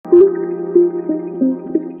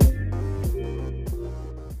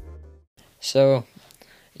So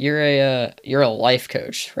you're a life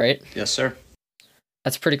coach, right? Yes, sir.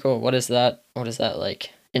 That's pretty cool. What does that like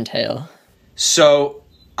entail? So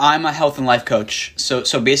I'm a health and life coach.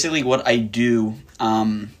 So basically, what I do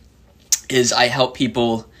is I help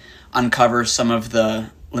people uncover some of the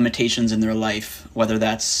limitations in their life, whether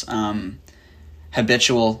that's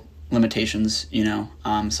habitual limitations,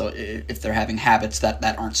 so if they're having habits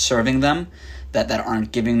that aren't serving them, that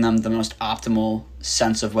aren't giving them the most optimal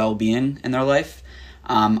sense of well-being in their life,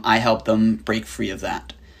 I help them break free of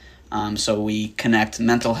that. So we connect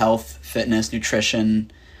mental health, fitness,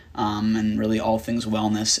 nutrition, and really all things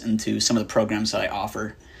wellness into some of the programs that I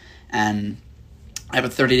offer. And I have a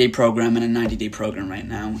 30-day program and a 90-day program right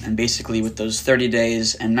now. And basically with those 30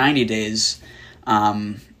 days and 90 days,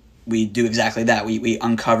 we do exactly that. We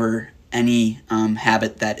uncover any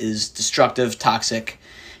habit that is destructive, toxic,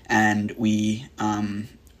 and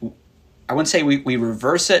I wouldn't say we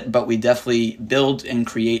reverse it, but we definitely build and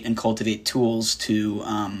create and cultivate tools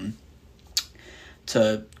to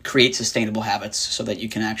create sustainable habits so that you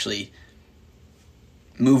can actually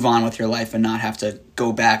move on with your life and not have to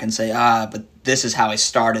go back and say, but this is how I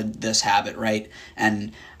started this habit, right?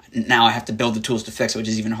 And now I have to build the tools to fix it, which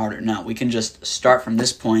is even harder. No, we can just start from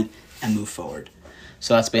this point and move forward.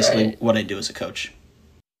 So that's basically what I do as a coach.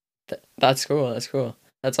 That's cool. That's cool.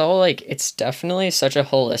 That's all like it's definitely such a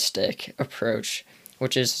holistic approach,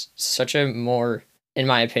 which is such a more, in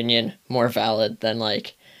my opinion, more valid than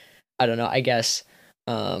like I don't know, I guess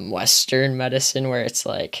Western medicine where it's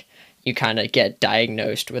like you kind of get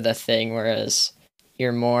diagnosed with a thing, whereas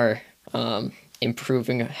you're more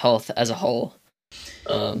improving health as a whole.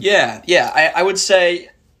 I would say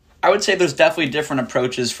there's definitely different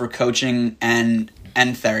approaches for coaching and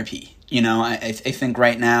therapy. I think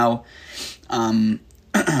right now,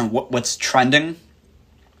 what's trending,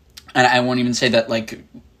 and I won't even say that like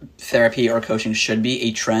therapy or coaching should be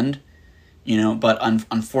a trend, but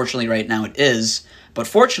unfortunately right now it is. But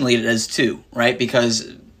fortunately it is too, right?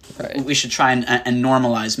 Because we should try and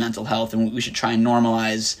normalize mental health, and we should try and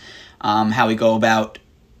normalize how we go about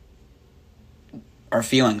our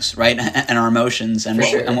feelings, right, and our emotions, and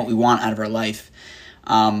what we want out of our life.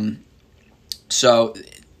 So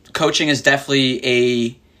coaching is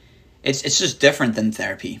definitely it's just different than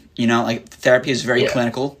therapy. Like therapy is very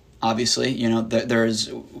clinical, obviously.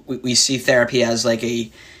 We see therapy as like a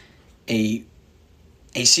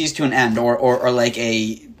sees to an end, or like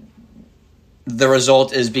the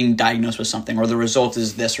result is being diagnosed with something, or the result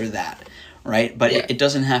is this or that, right? But it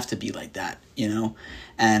doesn't have to be like that,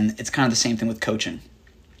 and it's kind of the same thing with coaching.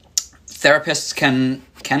 Therapists can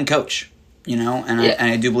coach, and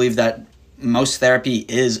I do believe that most therapy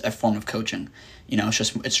is a form of coaching.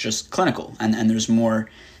 It's just clinical, and there's more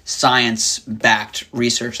science-backed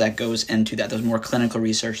research that goes into that. There's more clinical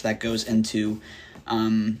research that goes into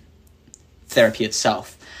therapy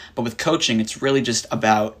itself. But with coaching, it's really just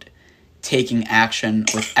about taking action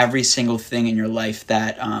with every single thing in your life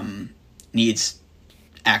that needs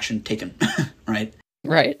action taken, right?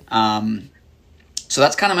 Right. So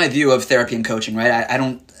that's kind of my view of therapy and coaching, right?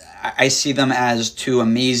 I see them as two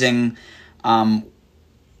amazing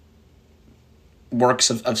works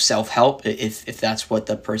of self-help. If that's what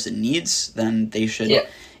the person needs, then they should,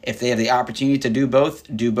 if they have the opportunity to do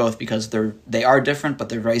both, because they are different, but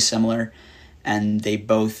they're very similar, and they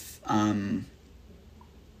both are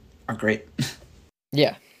great.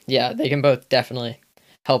 Yeah, they can both definitely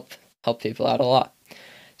help people out a lot.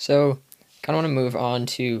 So, kind of want to move on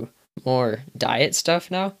to more diet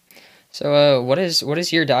stuff now. So, what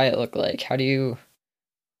does your diet look like?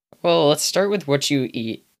 Well, let's start with what you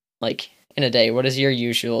eat, like in a day. What does your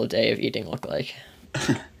usual day of eating look like?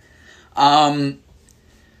 Man,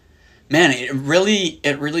 it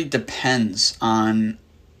really depends on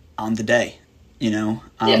the day,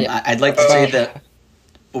 I'd like to say that.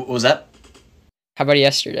 What was that? How about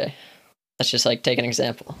yesterday? Let's just like take an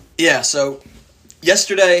example. Yeah, so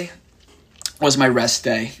yesterday was my rest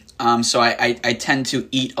day. So I tend to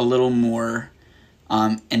eat a little more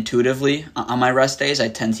intuitively on my rest days. I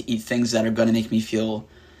tend to eat things that are going to make me feel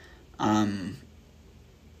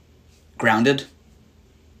grounded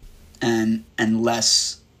and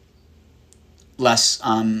less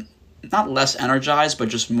not less energized, but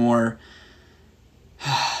just more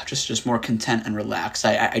just more content and relaxed.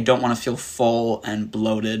 I don't want to feel full and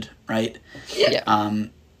bloated, right? Yeah.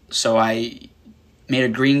 So I made a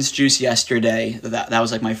greens juice yesterday. That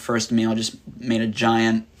was like my first meal. I just made a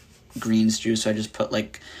giant greens juice. So I just put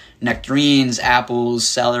like nectarines, apples,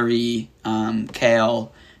 celery,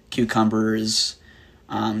 kale, cucumbers,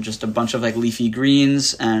 just a bunch of like leafy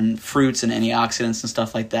greens and fruits and antioxidants and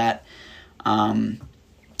stuff like that.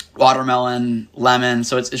 Watermelon, lemon.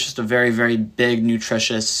 So it's just a very, very big,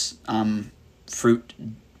 nutritious fruit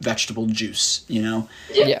vegetable juice, you know?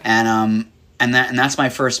 Yeah. And that's my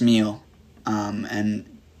first meal.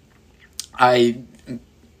 And I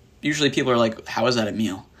usually people are like, how is that a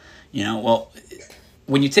meal? You know, well,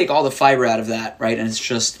 when you take all the fiber out of that, right, and it's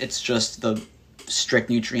just the strict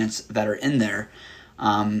nutrients that are in there,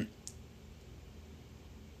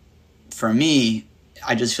 for me,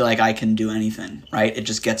 I just feel like I can do anything, right? It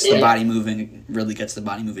just gets the body moving. It really gets the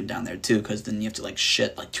body moving down there too, because then you have to like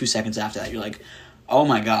shit like 2 seconds after that. You're like, oh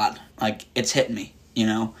my God, like it's hitting me, you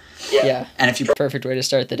know? Yeah. And if you perfect way to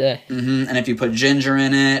start the day. and if you put ginger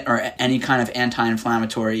in it or any kind of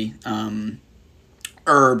anti-inflammatory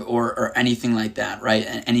herb or anything like that, right?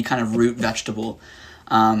 Any kind of root vegetable,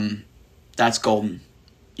 that's golden,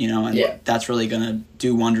 you know, and that's really gonna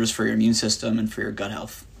do wonders for your immune system and for your gut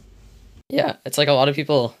health. Yeah, it's like a lot of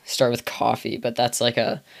people start with coffee, but that's like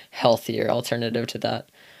a healthier alternative to that.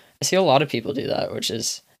 I see a lot of people do that, which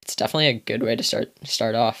is it's definitely a good way to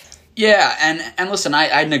start off. Yeah, and listen,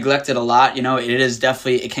 I neglect it a lot. You know, it is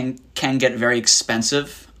definitely it can get very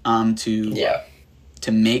expensive to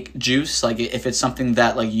make juice. Like if it's something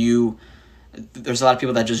that like there's a lot of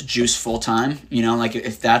people that just juice full time. You know, like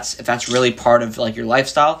if that's really part of like your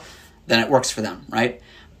lifestyle, then it works for them, right?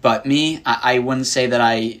 But me, I wouldn't say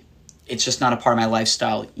that it's just not a part of my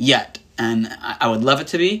lifestyle yet, and I would love it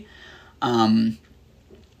to be,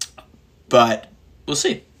 but we'll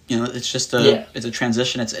see. You know, it's just it's a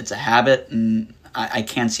transition. It's a habit, and I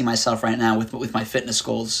can't see myself right now with my fitness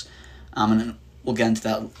goals, and we'll get into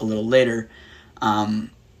that a little later. I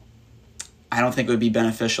don't think it would be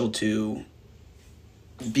beneficial to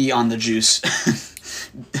be on the juice,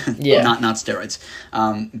 not steroids.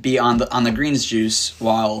 Be on the greens juice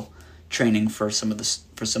while training for some of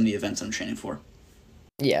the events I'm training for.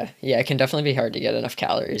 Yeah, it can definitely be hard to get enough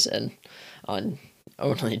calories in on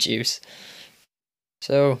only juice.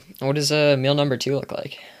 So, what does meal number 2 look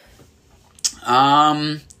like?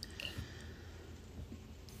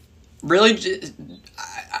 Really,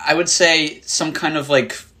 I would say some kind of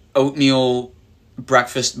like oatmeal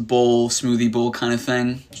breakfast bowl, smoothie bowl kind of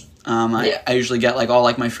thing. I usually get like all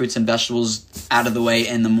like my fruits and vegetables out of the way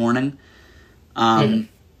in the morning. And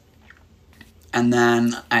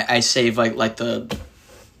then I save like the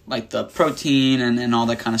protein and all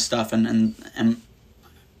that kind of stuff and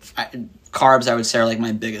carbs I would say are like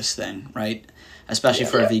my biggest thing, right? Especially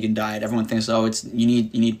for a vegan diet. Everyone thinks, you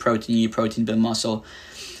need protein, you need protein to build muscle.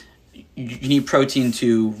 You need protein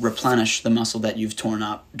to replenish the muscle that you've torn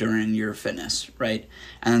up during your fitness, right?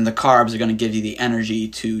 And then the carbs are going to give you the energy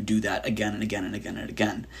to do that again and again and again and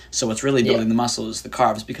again. So what's really building the muscle is the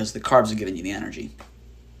carbs, because the carbs are giving you the energy.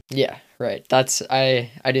 Yeah, right. That's I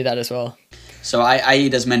do that as well. So I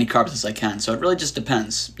eat as many carbs as I can. So it really just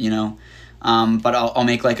depends, you know. But I'll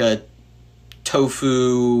make like a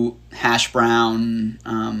tofu hash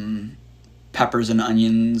brown, peppers and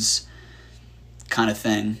onions kind of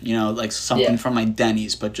thing, you know, like something from like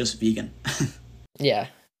Denny's, but just vegan. Yeah,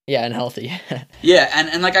 and healthy. Yeah,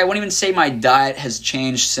 and like I wouldn't even say my diet has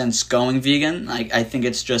changed since going vegan. Like I think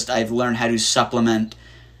it's just I've learned how to supplement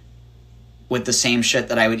with the same shit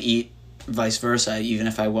that I would eat, vice versa. Even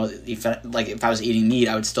if I was eating meat,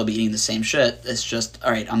 I would still be eating the same shit. It's just,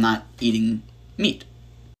 all right, I'm not eating meat.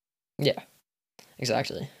 Yeah,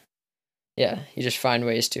 exactly. Yeah, you just find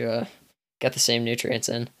ways to get the same nutrients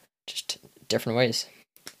in, just different ways.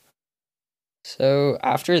 So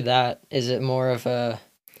after that, is it more of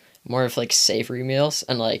like savory meals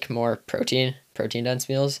and like more protein dense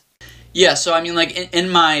meals? Yeah, so I mean, like in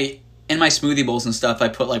my smoothie bowls and stuff, I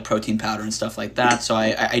put like protein powder and stuff like that. So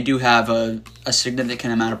I do have a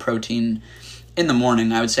significant amount of protein in the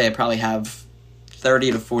morning. I would say I probably have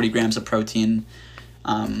 30 to 40 grams of protein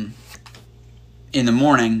in the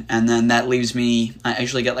morning, and then that leaves me, I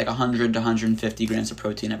usually get like 100 to 150 grams of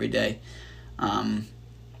protein every day.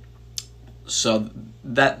 So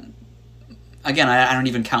that, again, I don't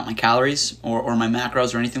even count my calories or my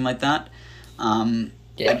macros or anything like that.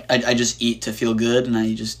 I just eat to feel good, and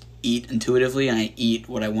I just eat intuitively, and I eat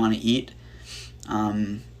what I want to eat.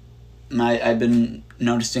 I've been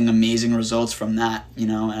noticing amazing results from that, you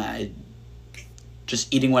know, and I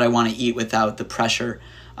just eating what I want to eat without the pressure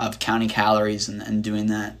of counting calories and doing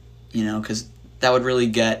that, you know, because that would really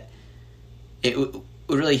would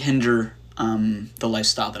really hinder the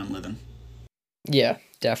lifestyle that I'm living. Yeah,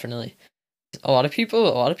 definitely. A lot of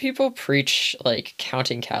people preach like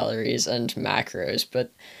counting calories and macros,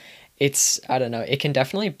 but I don't know, it can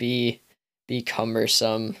definitely be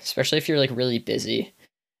cumbersome, especially if you're like really busy.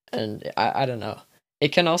 And I don't know.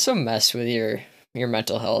 It can also mess with your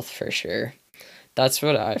mental health for sure. That's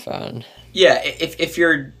what I found. Yeah, if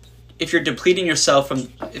you're depleting yourself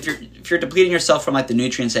from if you're depleting yourself from like the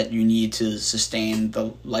nutrients that you need to sustain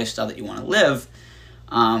the lifestyle that you want to live,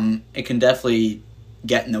 it can definitely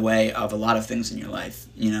get in the way of a lot of things in your life,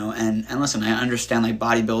 you know. And listen, I understand like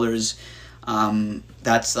bodybuilders,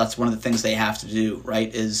 that's one of the things they have to do,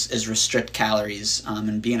 right? Is restrict calories,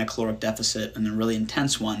 and be in a caloric deficit, and a really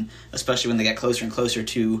intense one, especially when they get closer and closer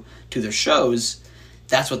to their shows.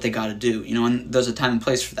 That's what they got to do, you know. And there's a time and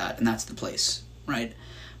place for that, and that's the place, right?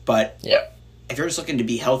 But Yeah. if you're just looking to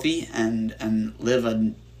be healthy and live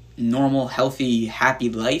a normal, healthy, happy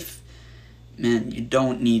life, man, you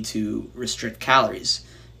don't need to restrict calories.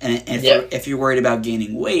 And if you're worried about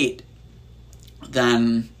gaining weight,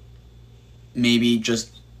 then maybe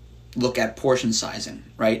just look at portion sizing,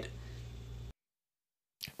 right?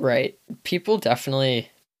 Right. People definitely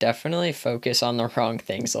focus on the wrong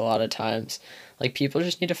things a lot of times. Like people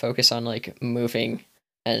just need to focus on like moving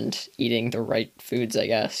and eating the right foods, I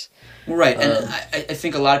guess. Well, right, and I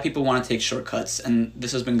think a lot of people want to take shortcuts, and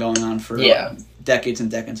this has been going on for decades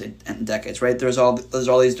and decades and decades, right? There's all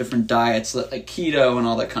these different diets like keto and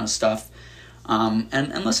all that kind of stuff.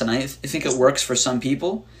 And listen, I think it works for some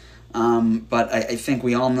people, but I think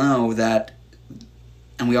we all know that,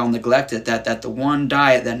 and we all neglect it, that the one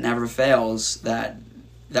diet that never fails, that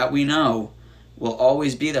we know will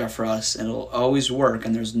always be there for us, and it'll always work,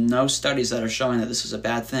 and there's no studies that are showing that this is a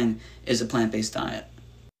bad thing, is a plant-based diet.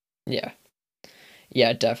 Yeah.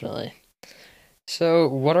 Yeah, definitely. So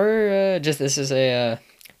what are, this is a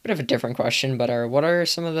bit of a different question, but what are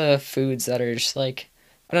some of the foods that are just like,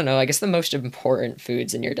 I don't know, I guess the most important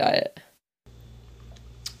foods in your diet?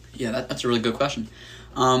 Yeah, that's a really good question.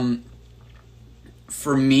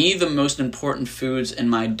 For me, the most important foods in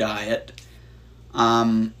my diet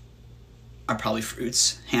are probably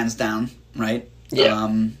fruits, hands down, right? Yeah.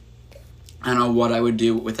 I don't know what I would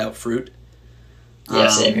do without fruit. Yeah,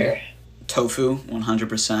 same here. Tofu,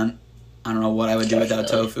 100%. I don't know what I would do without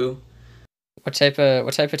tofu. What type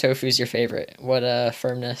of tofu is your favorite? What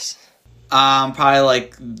firmness? Probably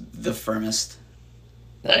like the firmest.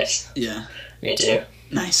 Nice. Yeah. Me too.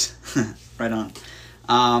 Nice. Right on.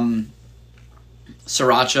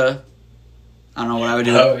 Sriracha. I don't know what I would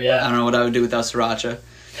do. Oh, yeah. I don't know what I would do without sriracha.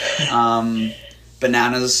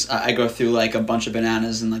 Bananas. I go through like a bunch of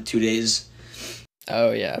bananas in like 2 days.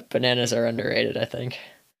 Oh yeah, bananas are underrated, I think.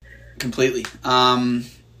 Completely. I'm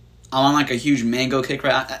on like a huge mango kick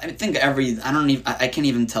right. I think I can't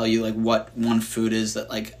even tell you like what one food is that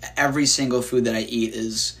like every single food that I eat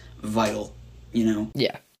is vital, you know?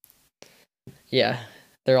 Yeah. Yeah.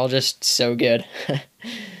 They're all just so good.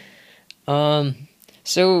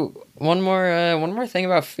 So one more thing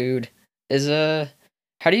about food is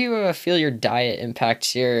how do you feel your diet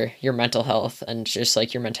impacts your mental health and just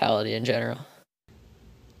like your mentality in general?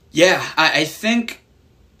 Yeah, I think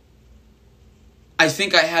I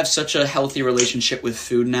have such a healthy relationship with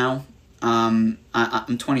food now. I'm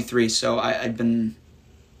 23, so I've been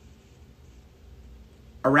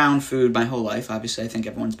around food my whole life. Obviously, I think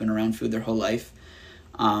everyone's been around food their whole life.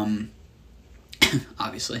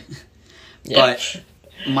 Obviously. Yeah. But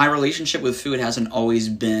my relationship with food hasn't always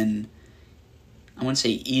been, I wouldn't say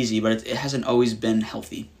easy, but it hasn't always been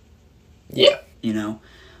healthy. Yeah. You know?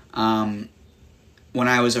 When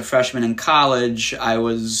I was a freshman in college, I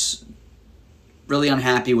was really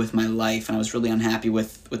unhappy with my life, and I was really unhappy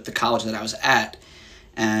with the college that I was at.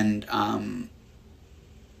 And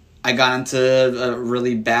I got into a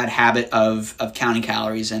really bad habit of counting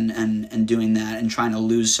calories and doing that and trying to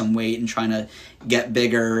lose some weight and trying to get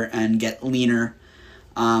bigger and get leaner.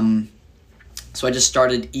 So I just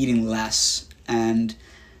started eating less, and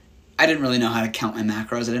I didn't really know how to count my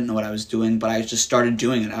macros. I didn't know what I was doing, but I just started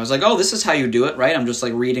doing it. I was like, oh, this is how you do it, right? I'm just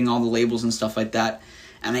like reading all the labels and stuff like that.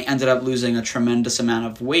 And I ended up losing a tremendous amount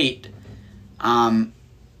of weight. And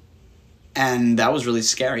that was really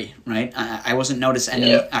scary, right? I wasn't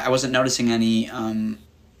I wasn't noticing any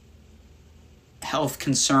health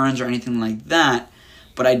concerns or anything like that,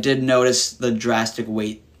 but I did notice the drastic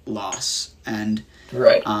weight loss. And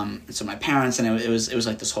right. So my parents, and it was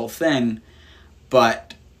like this whole thing,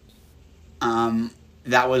 but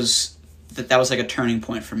that was like a turning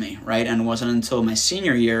point for me, right? And it wasn't until my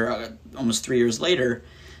senior year, almost 3 years later,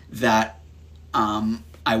 that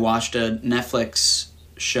I watched a Netflix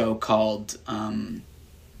show called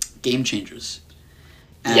Game Changers.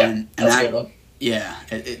 And that's a good one. Yeah,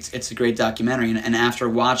 it's a great documentary, and after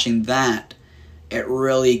watching that, it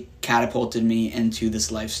really catapulted me into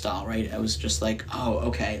this lifestyle, right? I was just like, oh,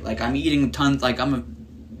 okay, like I'm eating tons, like I'm a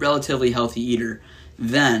relatively healthy eater.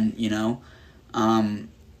 then, you know. I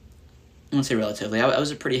won't say relatively. I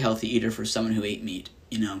was a pretty healthy eater for someone who ate meat,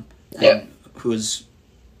 you know, who was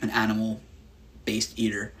an animal-based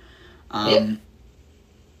eater. And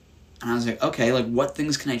I was like, okay, like, what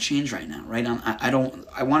things can I change right now, right?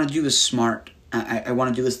 I want to do this smart. I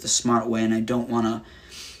want to do this the smart way, and I don't want to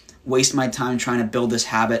waste my time trying to build this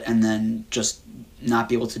habit and then just not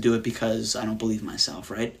be able to do it because I don't believe myself,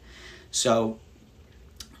 right? So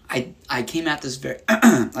I came at this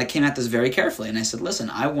very carefully, and I said, listen,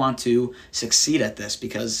 I want to succeed at this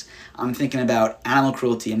because I'm thinking about animal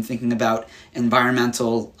cruelty. I'm thinking about the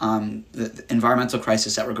environmental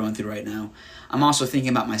crisis that we're going through right now. I'm also thinking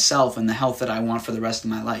about myself and the health that I want for the rest of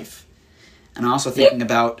my life. And I'm also thinking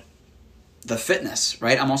about the fitness,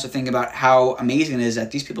 right? I'm also thinking about how amazing it is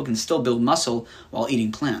that these people can still build muscle while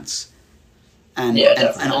eating plants. And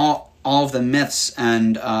all of the myths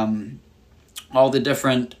and all the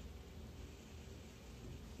different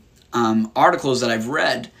articles that I've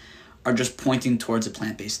read are just pointing towards a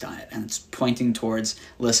plant-based diet. And it's pointing towards,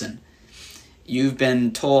 listen, you've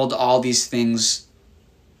been told all these things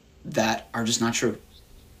that are just not true.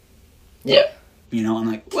 Yeah. You know, I'm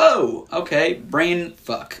like, whoa, okay, brain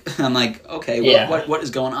fuck. I'm like, okay, what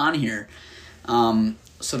is going on here?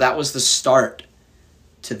 So that was the start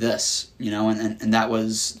to this, you know, and that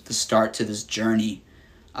was the start to this journey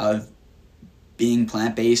of being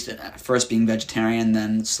plant-based, at first being vegetarian,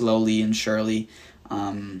 then slowly and surely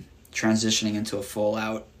transitioning into a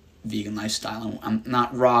full-out vegan lifestyle. I'm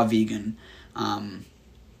not raw vegan,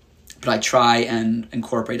 but I try and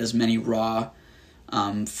incorporate as many raw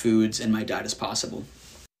foods in my diet as possible.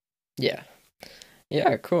 Yeah,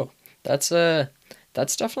 cool. That's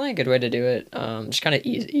definitely a good way to do it. Just kind of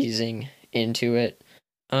easing into it.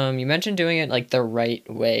 You mentioned doing it like the right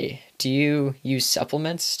way. Do you use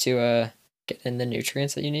supplements to get in the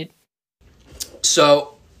nutrients that you need?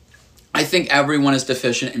 So I think everyone is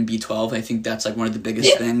deficient in B12. I think that's like one of the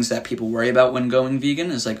biggest things that people worry about when going vegan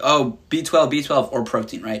is like, oh, B12 or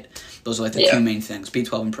protein, right? Those are like the two main things,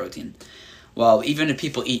 B12 and protein. Well, even if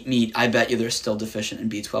people eat meat, I bet you they're still deficient in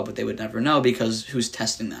B12, but they would never know because who's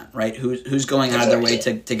testing that, right? Who's going out of their way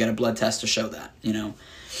to get a blood test to show that, you know?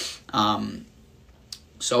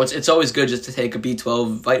 So it's always good just to take a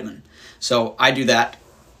B12 vitamin. So I do that.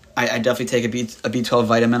 I definitely take a B12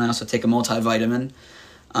 vitamin. I also take a multivitamin,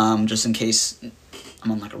 just in case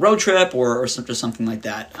I'm on like a road trip or something like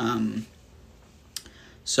that.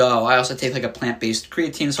 So I also take like a plant-based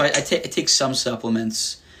creatine. So I take some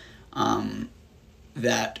supplements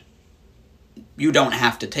that you don't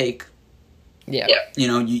have to take. Yeah. You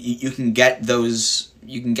know, you can get those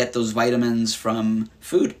vitamins from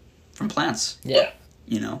food, from plants. Yeah.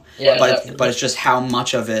 You know. Yeah. But it's just how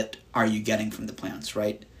much of it are you getting from the plants,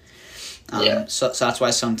 right? So that's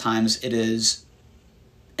why sometimes it is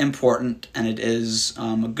important and it is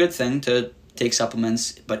a good thing to take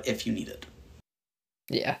supplements, but if you need it.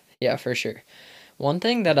 Yeah, for sure. One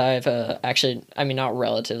thing that I've actually, I mean, not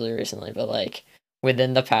relatively recently, but like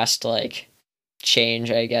within the past like change,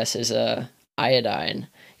 I guess, is iodine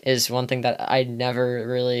is one thing that I never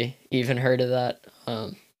really even heard of that.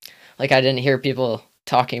 Like I didn't hear people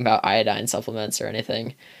talking about iodine supplements or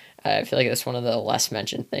anything. I feel like that's one of the less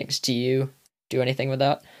mentioned things. Do you do anything with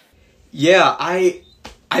that? Yeah,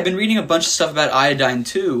 I've been reading a bunch of stuff about iodine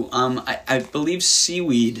too. I believe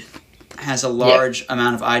seaweed has a large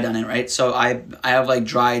amount of iodine in it, right? So I have like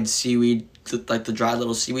dried seaweed, like the dried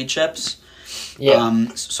little seaweed chips. Yeah.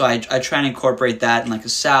 So I try and incorporate that in like a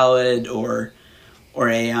salad or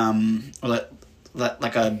like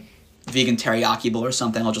a vegan teriyaki bowl or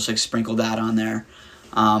something. I'll just like sprinkle that on there.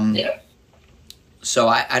 So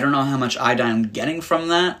I don't know how much iodine I'm getting from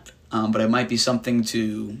that, but it might be something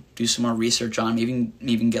to do some more research on. Maybe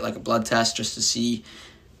even get like a blood test just to see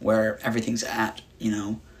where everything's at, you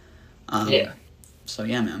know. So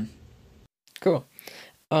yeah, man. Cool.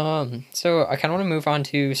 So I kind of want to move on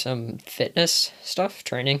to some fitness stuff,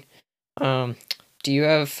 training. Do you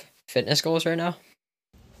have fitness goals right now?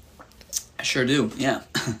 I sure do. Yeah.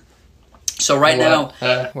 So right now,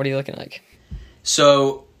 what are you looking like?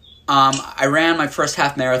 So, I ran my first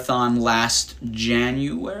half marathon last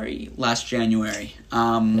January. Nice.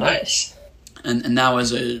 And that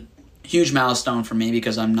was a huge milestone for me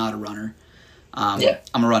because I'm not a runner. I'm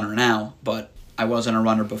a runner now, but I wasn't a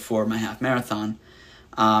runner before my half marathon.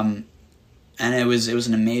 And it was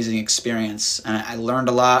an amazing experience, and I learned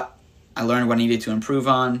a lot. I learned what I needed to improve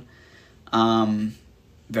on.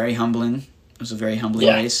 Very humbling. It was a very humbling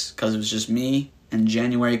race because it was just me in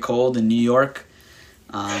January cold in New York,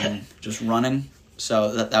 just running.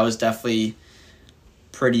 So that was definitely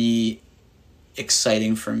pretty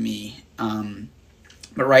exciting for me.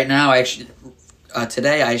 But right now, I actually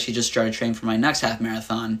today I actually just started training for my next half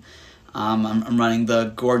marathon. I'm running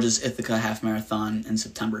the gorgeous Ithaca half marathon in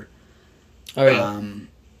September. Oh yeah.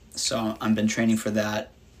 So I've been training for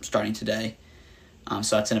that starting today.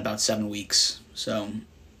 So that's in about 7 weeks. So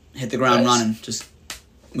hit the ground running, just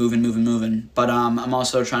moving. But I'm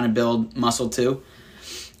also trying to build muscle too.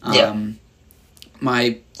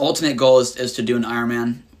 My ultimate goal is to do an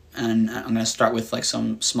Ironman, and I'm going to start with like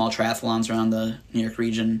some small triathlons around the New York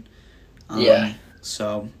region.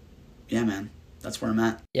 So, yeah, man, that's where I'm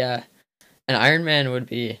at. Yeah, an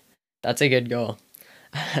Ironman that's a good goal.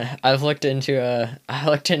 I looked into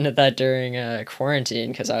that during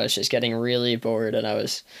quarantine because I was just getting really bored and I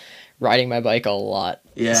was riding my bike a lot.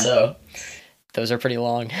 Yeah. So those are pretty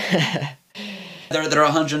long. They're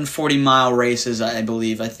 140-mile races, I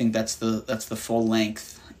believe. I think that's the full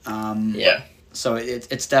length. So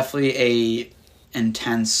it's definitely a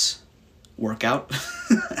intense workout.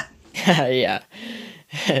 Yeah,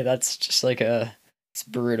 that's just like it's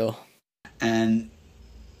brutal. And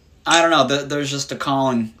I don't know. There's just a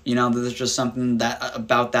calling. There's just something that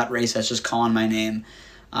about that race that's just calling my name.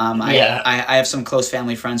 I have some close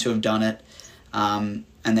family friends who have done it.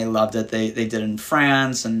 And they loved it. They did it in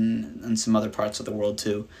France and some other parts of the world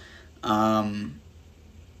too.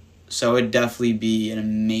 So it'd definitely be an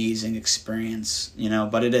amazing experience,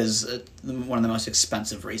 but it is one of the most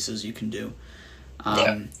expensive races you can do.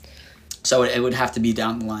 So it would have to be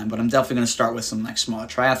down the line, but I'm definitely going to start with some like smaller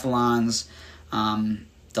triathlons.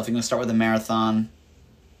 Definitely going to start with a marathon.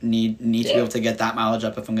 Need to be able to get that mileage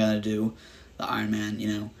up if I'm going to do the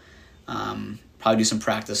Ironman, Probably do some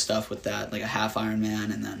practice stuff with that, like a half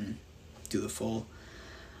Ironman, and then do the full.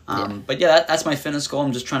 But yeah, that's my fitness goal.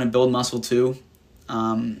 I'm just trying to build muscle too.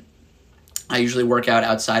 I usually work out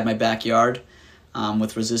outside my backyard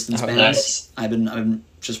with resistance bands. Nice. I've been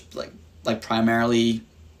just like primarily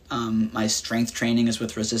my strength training is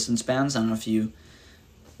with resistance bands. I don't know if you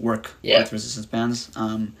work with resistance bands.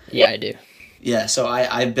 Yeah, I do. Yeah, so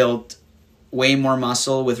I built way more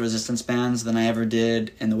muscle with resistance bands than I ever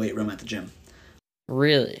did in the weight room at the gym.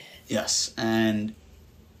 Really? Yes, and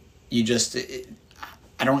I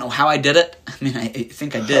don't know how I did it. I mean, I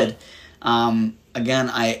think I did. Again,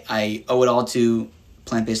 I owe it all to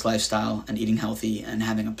plant-based lifestyle and eating healthy and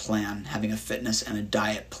having a plan, having a fitness and a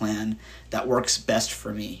diet plan that works best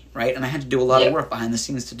for me, right? And I had to do a lot of work behind the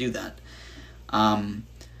scenes to do that.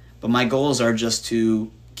 But my goals are just to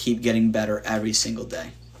keep getting better every single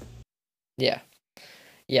day. Yeah.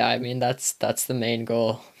 Yeah, I mean that's the main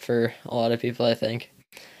goal for a lot of people, I think.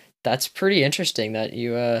 That's pretty interesting that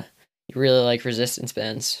you really like resistance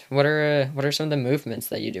bands. What are some of the movements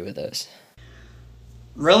that you do with those?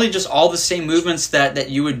 Really just all the same movements that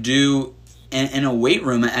you would do in a weight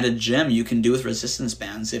room at a gym you can do with resistance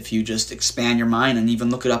bands if you just expand your mind and even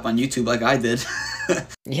look it up on YouTube like I did.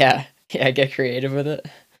 Yeah, get creative with it.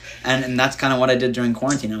 And that's kind of what I did during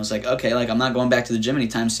quarantine. I was like, okay, like I'm not going back to the gym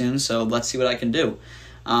anytime soon, so let's see what I can do.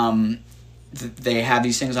 They have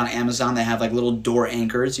these things on Amazon. They have like little door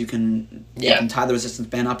anchors. You can tie the resistance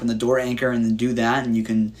band up in the door anchor and then do that, and you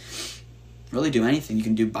can really do anything. You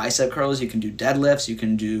can do bicep curls. You can do deadlifts. You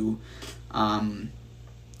can do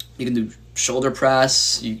shoulder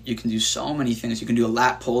press. You can do so many things. You can do a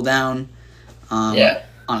lat pull down on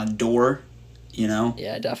a door.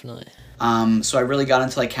 Yeah, definitely. So I really got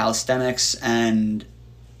into like calisthenics and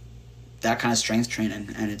that kind of strength training,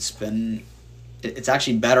 and it's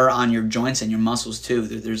actually better on your joints and your muscles too.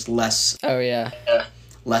 There's less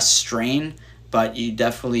less strain, but you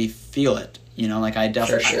definitely feel it. Like I've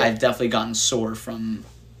definitely gotten sore from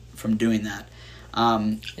doing that.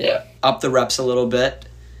 Up the reps a little bit,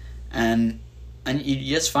 and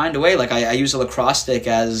you just find a way. Like I use a lacrosse stick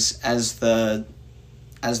as the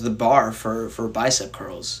bar for bicep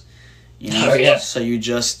curls. So you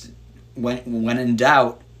just when in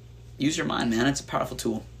doubt, use your mind, man. It's a powerful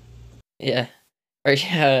tool. Yeah.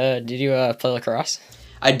 Did you play lacrosse?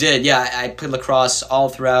 I did, yeah. I played lacrosse all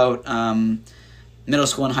throughout middle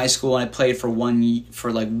school and high school, and I played for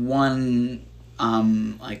one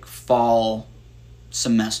fall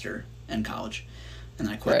semester in college, and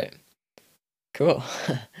then I quit. Right. Cool.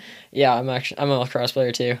 Yeah, I'm a lacrosse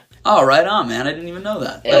player too. Oh, right on, man. I didn't even know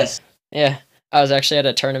that. Yeah. Nice. Yeah. I was actually at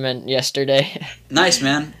a tournament yesterday. Nice,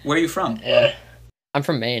 man. Where are you from? Yeah. I'm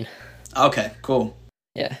from Maine. Okay, cool.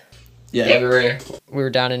 Yeah. Yeah, we were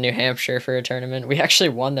down in New Hampshire for a tournament. We actually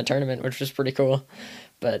won the tournament, which was pretty cool.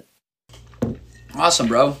 But awesome,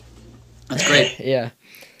 bro. That's great. Yeah.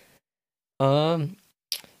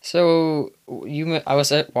 So I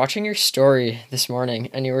was watching your story this morning,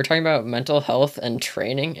 and you were talking about mental health and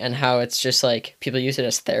training, and how it's just like people use it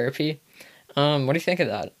as therapy. What do you think of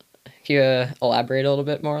that? Can you elaborate a little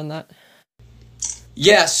bit more on that?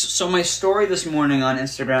 Yes. So my story this morning on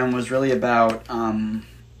Instagram was really about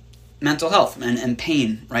mental health and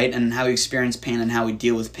pain, right? And how we experience pain and how we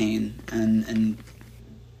deal with pain. And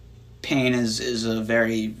pain is a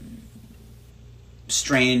very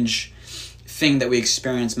strange thing that we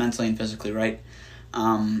experience mentally and physically, right?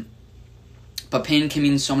 But pain can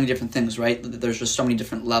mean so many different things, right? There's just so many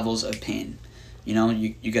different levels of pain. You know,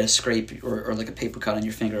 you get a scrape or like a paper cut on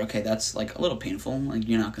your finger. Okay, that's like a little painful. Like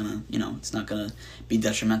you're not gonna, it's not gonna be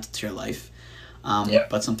detrimental to your life.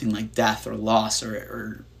 But something like death or loss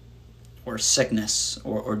or sickness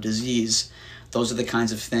or disease, those are the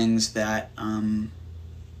kinds of things that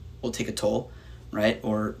will take a toll, right?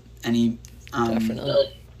 Or any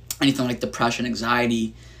Definitely. anything like depression,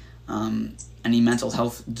 anxiety, any mental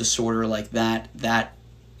health disorder like that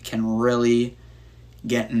can really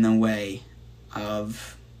get in the way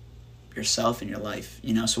of yourself and your life.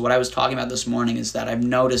 So what I was talking about this morning is that I've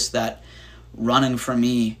noticed that running for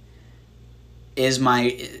me is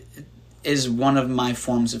one of my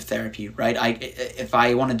forms of therapy, right? If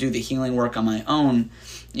I want to do the healing work on my own,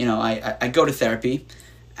 I go to therapy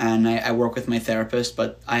and I work with my therapist,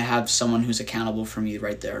 but I have someone who's accountable for me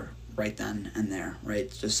right there, right then and there, right?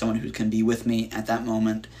 Just someone who can be with me at that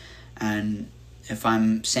moment. And if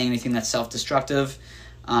I'm saying anything that's self-destructive,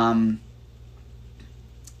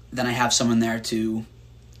 then I have someone there to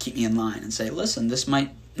keep me in line and say, listen, this might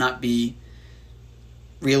not be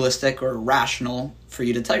realistic or rational for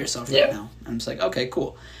you to tell yourself right now. And I'm just like, okay,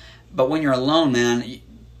 cool. But when you're alone, man,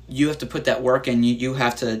 you have to put that work in. You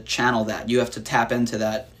have to channel that. You have to tap into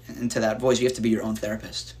that voice. You have to be your own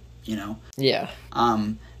therapist, Yeah.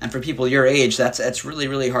 And for people your age, that's really,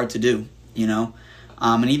 really hard to do,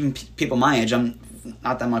 and even people my age, I'm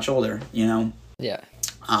not that much older, Yeah.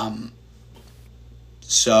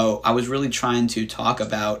 So I was really trying to talk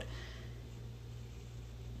about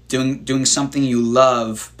doing something you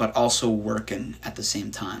love, but also working at the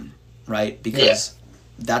same time, right? Because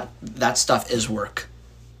that stuff is work,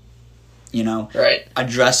 Right.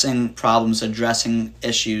 Addressing problems, addressing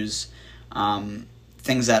issues,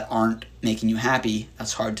 things that aren't making you happy.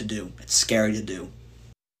 That's hard to do. It's scary to do.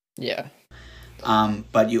 Yeah.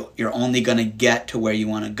 But you're only going to get to where you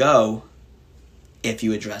want to go if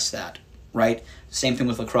you address that, right? Same thing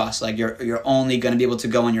with lacrosse. Like you're only going to be able to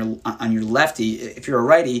go on your lefty. If you're a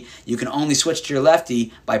righty, you can only switch to your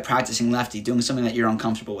lefty by practicing lefty, doing something that you're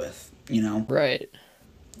uncomfortable with, Right.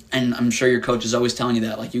 And I'm sure your coach is always telling you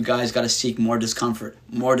that. Like, you guys got to seek more discomfort.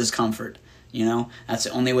 That's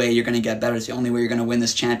the only way you're going to get better. It's the only way you're going to win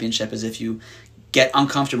this championship is if you get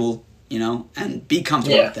uncomfortable, and be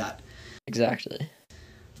comfortable with that. Exactly.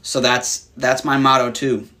 So that's my motto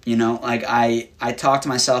too, like I talk to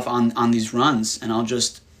myself on these runs, and I'll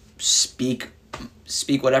just speak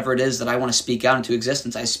whatever it is that I want to speak out into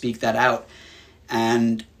existence. I speak that out.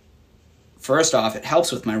 And first off, it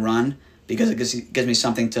helps with my run because it gives me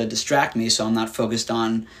something to distract me, so I'm not focused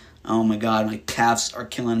on, oh my God, my calves are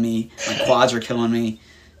killing me, my quads are killing me,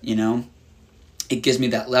 It gives me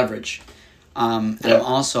that leverage. And I'm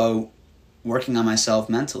also working on myself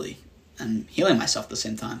mentally and healing myself at the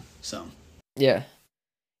same time. So Yeah,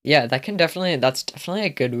 that's definitely a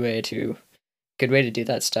good way to do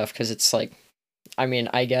that stuff, because it's like,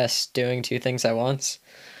 I guess doing two things at once,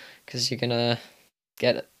 because you're gonna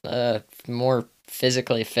get more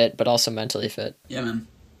physically fit but also mentally fit. Yeah, man.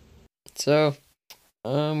 So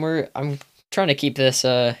I'm trying to keep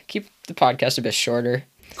the podcast a bit shorter.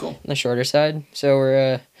 Cool. On the shorter side. So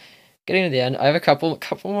we're getting to the end. I have a couple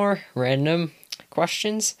more random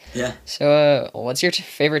questions. Yeah. So what's your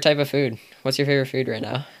favorite type of food? What's your favorite food right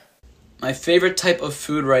now? My favorite type of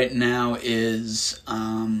food right now is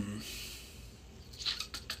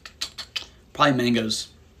probably mangoes.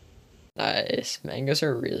 Nice. Mangoes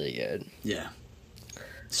are really good. Yeah.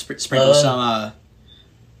 Sprinkle some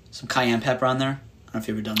cayenne pepper on there. I don't know if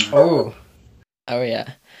you've ever done that. Oh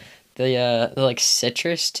yeah. The like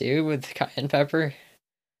citrus too with cayenne pepper.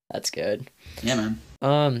 That's good. Yeah, man.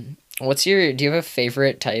 Do you have a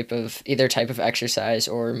favorite type of exercise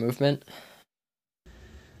or movement?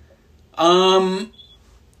 I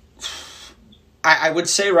would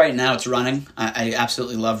say right now it's running. I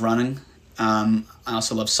absolutely love running. I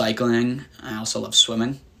also love cycling. I also love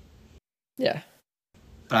swimming. Yeah.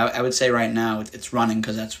 But I would say right now it's running,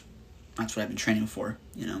 because that's what I've been training for.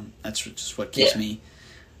 That's just what keeps me.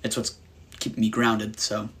 It's what's keeping me grounded.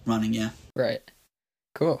 So running, yeah. Right.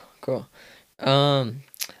 Cool.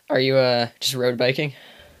 Are you just road biking?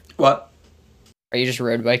 What? Are you just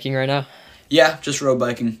road biking right now? Yeah, just road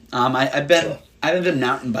biking. I haven't been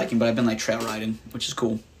mountain biking, but I've been like trail riding, which is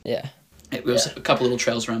cool. Yeah. It was a couple little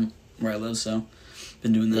trails around where I live, so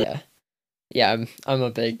been doing that. Yeah. Yeah, I'm a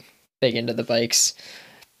big into the bikes.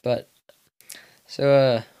 But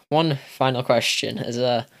so one final question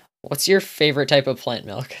is what's your favorite type of plant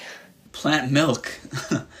milk? Plant milk.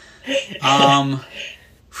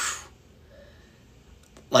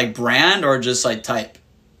 Like brand or just like type?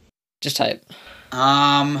 Just type.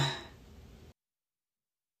 Um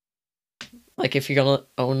Like if you're gonna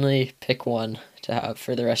only pick one to have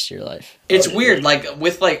for the rest of your life. It's weird, like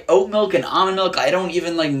with like oat milk and almond milk, I don't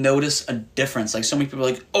even like notice a difference. Like so many people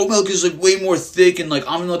are like, oat milk is like way more thick, and like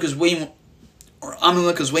almond milk is way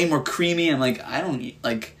more creamy. And like I don't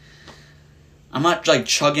like, I'm not like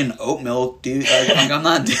chugging oat milk, dude. Like I'm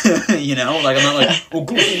not, you know, like I'm not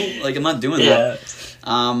like, like I'm not doing that.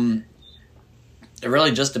 It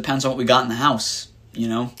really just depends on what we got in the house, you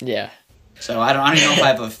know. Yeah. So I don't even know if I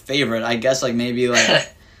have a favorite. I guess like maybe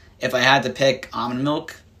like if I had to pick almond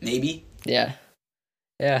milk, maybe. Yeah.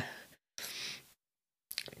 Yeah.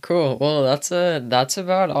 Cool. Well, that's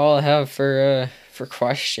about all I have for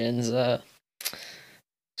questions.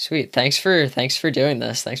 Sweet. Thanks for doing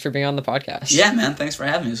this. Thanks for being on the podcast. Yeah, man. Thanks for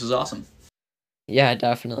having me. This was awesome. Yeah,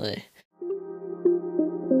 definitely.